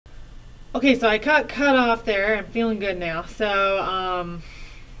Okay, so I cut off there. I'm feeling good now. So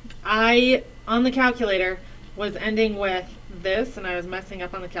I on the calculator was ending with this, and I was messing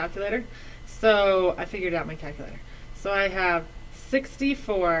up on the calculator. So I figured out my calculator. So I have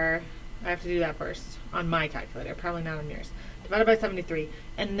 64. I have to do that first on my calculator, probably not on yours. Divided by 73,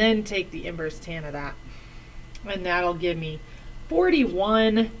 and then take the inverse tan of that, and that'll give me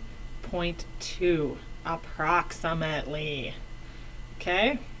 41.2 approximately.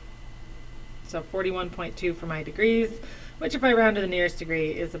 Okay. So 41.2 for my degrees, which if I round to the nearest degree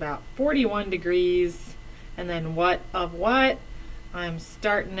is about 41 degrees. And then what of what? I'm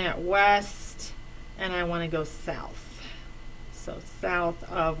starting at west and I want to go south. So south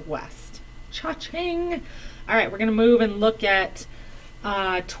of west. Cha-ching! All right, we're going to move and look at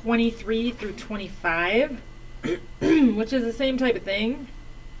 23 through 25, which is the same type of thing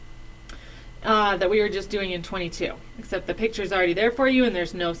that we were just doing in 22, except the picture's already there for you and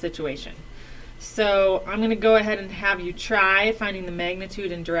there's no situation. So I'm going to go ahead and have you try finding the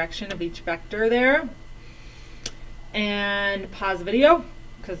magnitude and direction of each vector there. And pause the video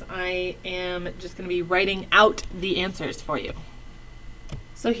because I am just going to be writing out the answers for you.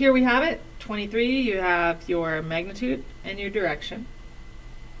 So here we have it. 23, you have your magnitude and your direction,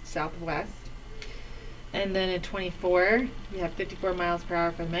 south of west. And then in 24, you have 54 miles per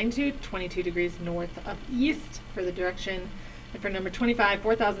hour for the magnitude, 22 degrees north of east for the direction. And for number 25,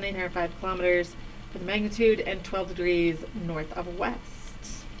 4,805 kilometers for the magnitude and 12 degrees north of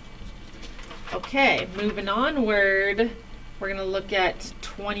west. Okay, moving onward, we're going to look at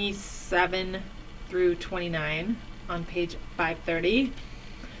 27 through 29 on page 530.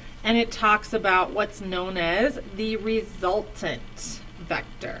 And it talks about what's known as the resultant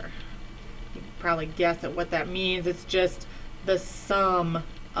vector. You can probably guess at what that means. It's just the sum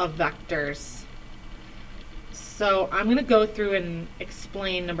of vectors. So I'm going to go through and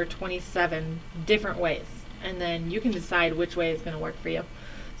explain number 27 different ways, and then you can decide which way is going to work for you.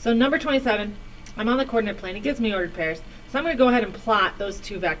 So number 27, I'm on the coordinate plane. It gives me ordered pairs. So I'm going to go ahead and plot those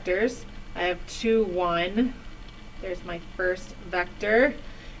two vectors. I have 2, 1. There's my first vector.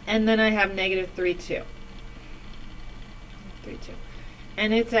 And then I have negative 3, 2. 3, 2.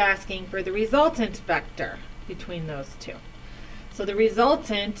 And it's asking for the resultant vector between those two. So the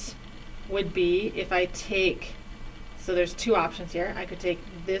resultant would be if I take, so there's two options here. I could take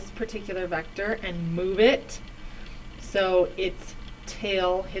this particular vector and move it so its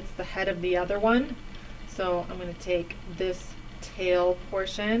tail hits the head of the other one. So I'm going to take this tail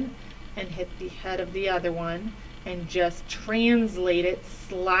portion and hit the head of the other one and just translate it,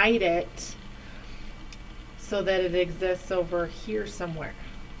 slide it, so that it exists over here somewhere.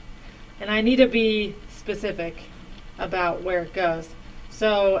 And I need to be specific about where it goes.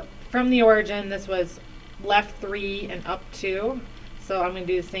 So from the origin, this was left 3 and up 2. So I'm going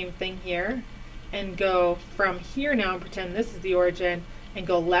to do the same thing here and go from here now and pretend this is the origin and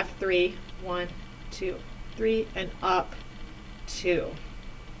go left 3, 1, 2, 3, and up 2.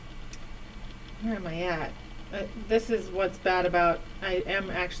 Where am I at? This is what's bad about, I am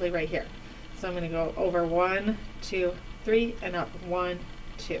actually right here. So I'm going to go over 1, 2, 3, and up 1,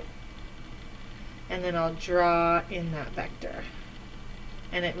 2. And then I'll draw in that vector.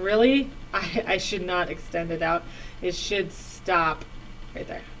 And it really, I should not extend it out. It should stop right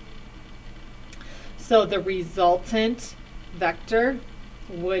there. So the resultant vector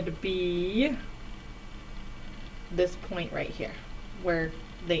would be this point right here, where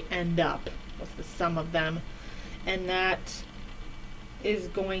they end up. What's the sum of them? And that is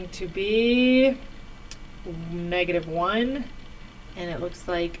going to be negative 1, and it looks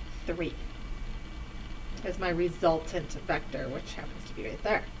like 3 as my resultant vector, which happens to be right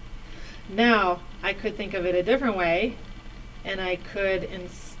there. Now, I could think of it a different way, and I could,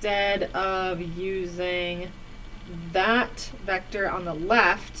 instead of using that vector on the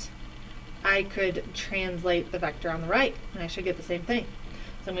left, I could translate the vector on the right, and I should get the same thing.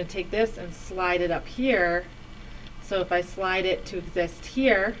 So I'm going to take this and slide it up here. So if I slide it to exist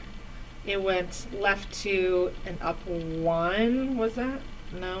here, it went left 2 and up 1. Was that?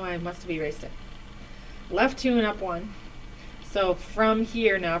 No, I must have erased it. Left 2 and up 1. So from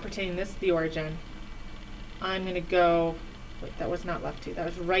here now, pretending this is the origin, I'm going to go, wait, that was not left 2, that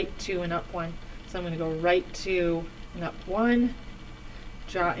was right 2 and up 1. So I'm going to go right 2 and up 1,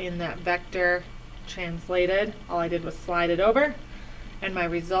 draw in that vector, translated. All I did was slide it over. And my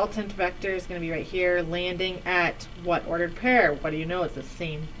resultant vector is going to be right here, landing at what ordered pair? What do you know? It's the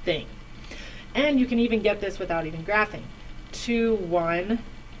same thing. And you can even get this without even graphing. 2, 1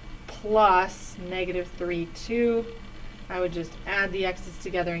 plus negative 3, 2. I would just add the x's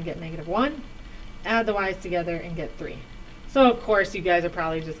together and get negative 1. Add the y's together and get 3. So of course you guys are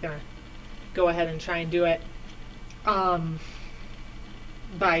probably just going to go ahead and try and do it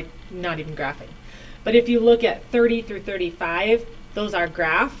by not even graphing. But if you look at 30 through 35, those are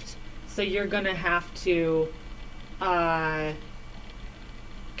graphed. So you're going to have to come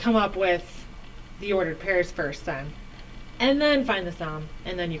up with the ordered pairs first then, and then find the sum,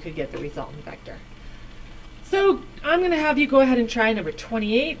 and then you could get the resultant vector. So I'm going to have you go ahead and try number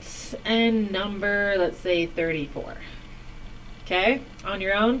 28 and number, let's say, 34. Okay, on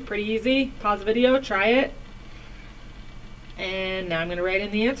your own, pretty easy. Pause the video, try it. And now I'm going to write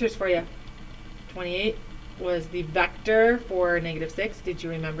in the answers for you. 28 was the vector for -6. Did you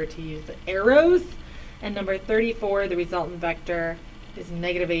remember to use the arrows? And number 34, the resultant vector, is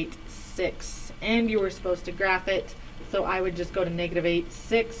 -8, 6. And you were supposed to graph it, so I would just go to -8,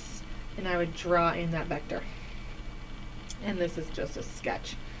 6, and I would draw in that vector. And this is just a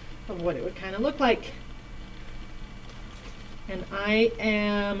sketch of what it would kind of look like. And I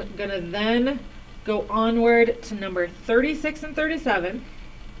am going to then go onward to number 36 and 37.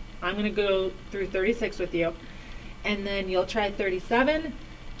 I'm going to go through 36 with you, and then you'll try 37,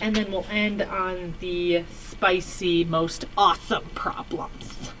 and then we'll end on the spicy, most awesome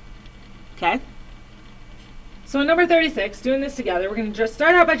problems. Okay? So in number 36, doing this together, we're going to just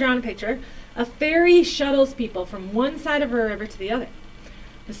start out by drawing a picture. A ferry shuttles people from one side of a river to the other.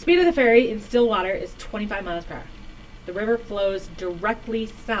 The speed of the ferry in still water is 25 miles per hour. The river flows directly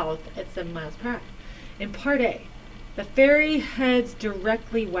south at 7 miles per hour. In part A, the ferry heads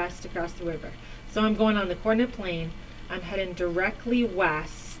directly west across the river. So I'm going on the coordinate plane. I'm heading directly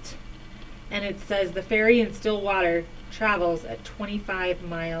west, and it says the ferry in still water travels at 25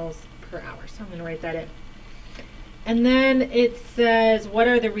 miles per hour. So I'm going to write that in. And then it says, what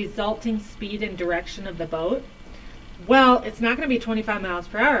are the resulting speed and direction of the boat? Well, it's not going to be 25 miles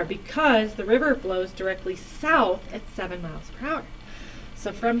per hour because the river flows directly south at 7 miles per hour.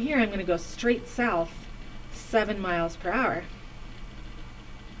 So from here, I'm going to go straight south 7 miles per hour.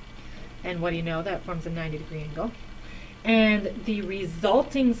 And what do you know? That forms a 90-degree angle. And the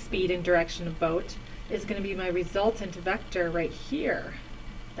resulting speed and direction of boat is going to be my resultant vector right here.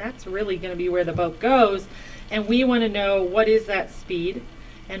 That's really going to be where the boat goes. And we want to know what is that speed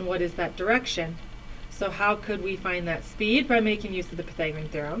and what is that direction. So how could we find that speed? By making use of the Pythagorean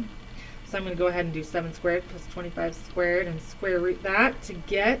theorem. So I'm going to go ahead and do 7 squared plus 25 squared and square root that to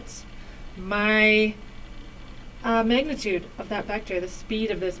get my magnitude of that vector, the speed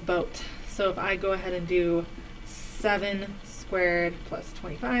of this boat. So if I go ahead and do 7 squared plus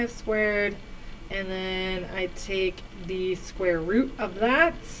 25 squared, and then I take the square root of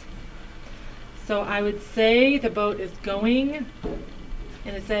that. So I would say the boat is going,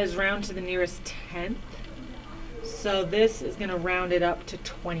 and it says round to the nearest tenth. So this is going to round it up to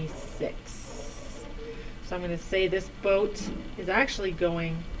 26. So I'm going to say this boat is actually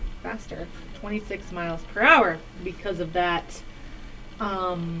going faster, 26 miles per hour, because of that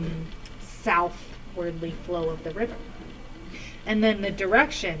southwardly flow of the river. And then the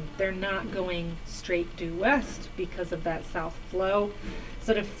direction, they're not going straight due west because of that south flow.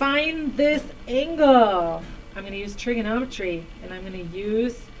 So to find this angle, I'm going to use trigonometry, and I'm going to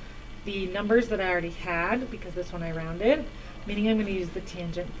use the numbers that I already had because this one I rounded, meaning I'm going to use the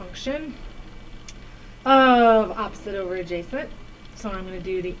tangent function of opposite over adjacent. So I'm going to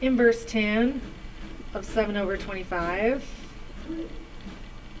do the inverse tan of 7 over 25.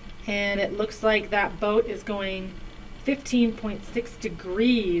 And it looks like that boat is going 15.6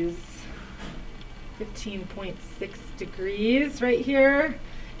 degrees. 15.6 degrees right here.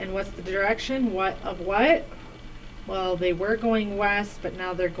 And what's the direction? What of what? Well, they were going west, but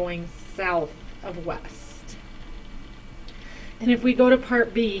now they're going south of west. And if we go to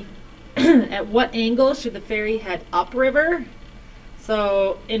part B, at what angle should the ferry head upriver?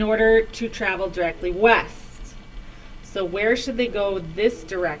 So in order to travel directly west. So where should they go this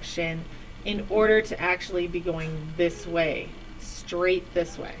direction in order to actually be going this way, straight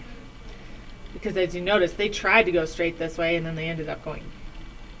this way? Because as you notice, they tried to go straight this way and then they ended up going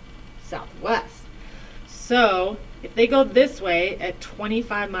southwest. So if they go this way at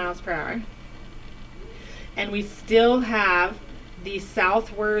 25 miles per hour, and we still have the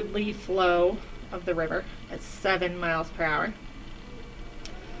southwardly flow of the river at 7 miles per hour,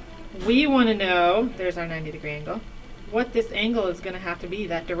 we want to know, there's our 90-degree angle, what this angle is going to have to be,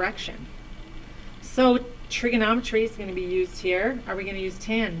 that direction. So trigonometry is going to be used here. Are we going to use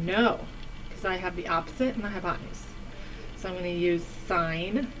tan? No, because I have the opposite and the hypotenuse. So I'm going to use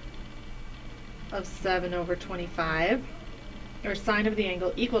sine of 7 over 25, or sine of the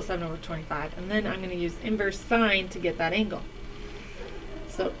angle equals 7 over 25, and then I'm going to use inverse sine to get that angle.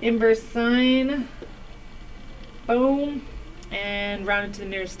 So inverse sine, boom, and round it to the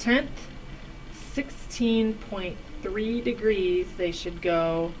nearest tenth. 16.3 degrees, they should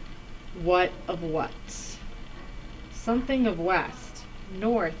go what of what? Something of west,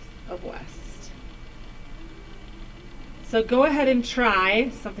 north of west. So go ahead and try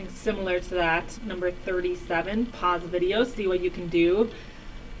something similar to that. Number 37, pause the video, see what you can do.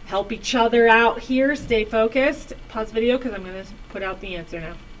 Help each other out here, stay focused. Pause the video because I'm going to put out the answer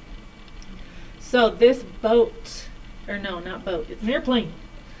now. So this boat, or no, not boat, it's an airplane.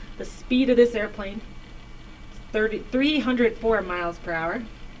 The speed of this airplane is 304 miles per hour.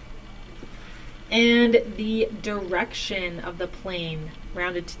 And the direction of the plane,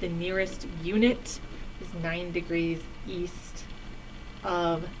 rounded to the nearest unit, is 9 degrees east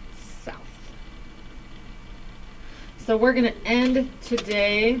of south. So we're going to end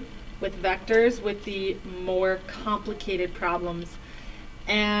today with vectors, with the more complicated problems.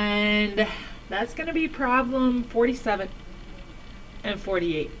 And that's going to be problem 47 and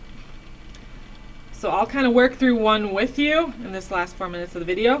 48. So I'll kind of work through one with you in this last 4 minutes of the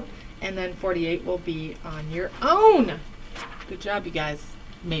video, and then 48 will be on your own. Good job, you guys.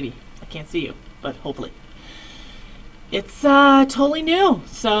 Maybe. I can't see you, but hopefully. It's totally new.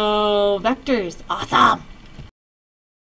 So vectors, awesome.